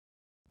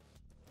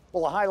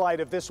Well, a highlight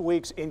of this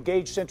week's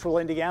Engage Central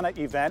Indiana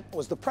event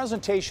was the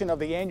presentation of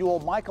the annual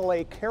Michael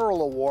A.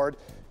 Carroll Award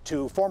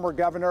to former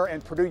Governor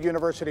and Purdue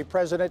University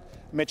President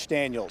Mitch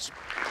Daniels.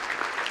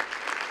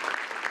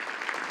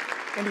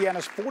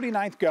 Indiana's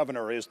 49th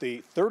governor is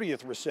the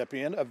 30th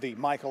recipient of the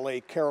Michael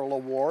A. Carroll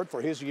Award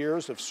for his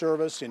years of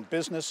service in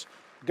business,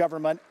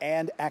 government,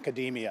 and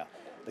academia.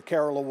 The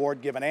Carroll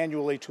Award, given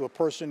annually to a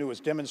person who has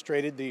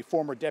demonstrated the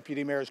former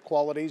deputy mayor's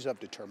qualities of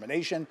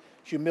determination,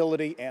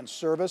 humility, and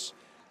service.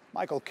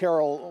 Michael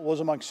Carroll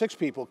was among 6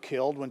 people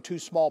killed when 2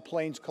 small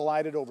planes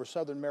collided over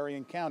southern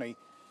Marion County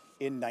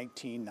in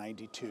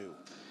 1992.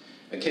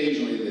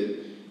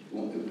 Occasionally,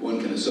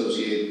 one can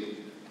associate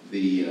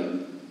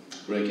the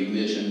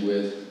recognition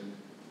with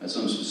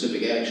some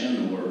specific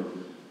action or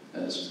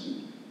a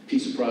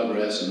piece of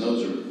progress, and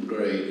those are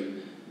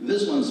great.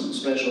 This one's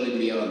special even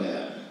beyond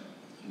that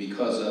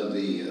because of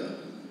the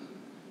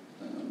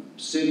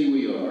city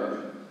we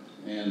are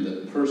and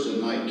the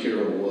person Mike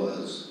Carroll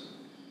was.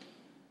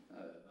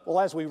 Well,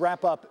 as we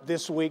wrap up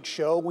this week's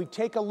show, we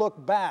take a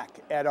look back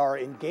at our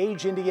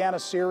Engage Indiana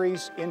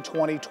series in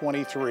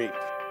 2023.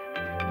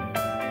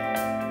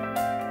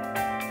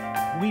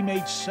 We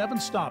made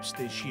 7 stops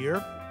this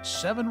year,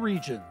 7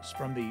 regions,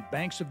 from the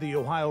banks of the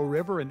Ohio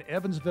River in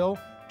Evansville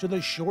to the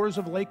shores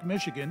of Lake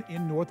Michigan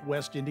in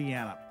northwest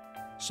Indiana.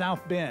 South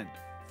Bend,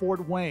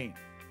 Fort Wayne,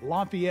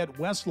 Lafayette,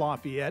 West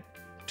Lafayette,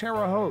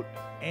 Terre Haute,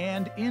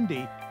 and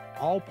Indy,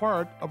 all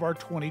part of our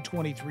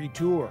 2023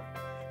 tour.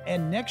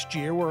 And next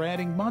year, we're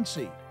adding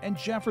Muncie and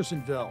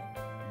Jeffersonville.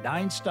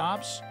 9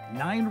 stops,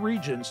 9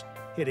 regions,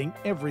 hitting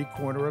every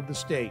corner of the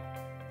state.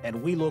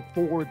 And we look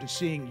forward to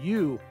seeing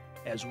you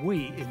as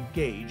we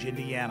engage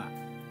Indiana.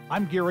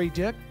 I'm Gary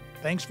Dick.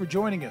 Thanks for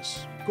joining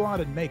us. Go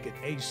out and make it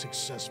a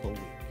successful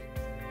week.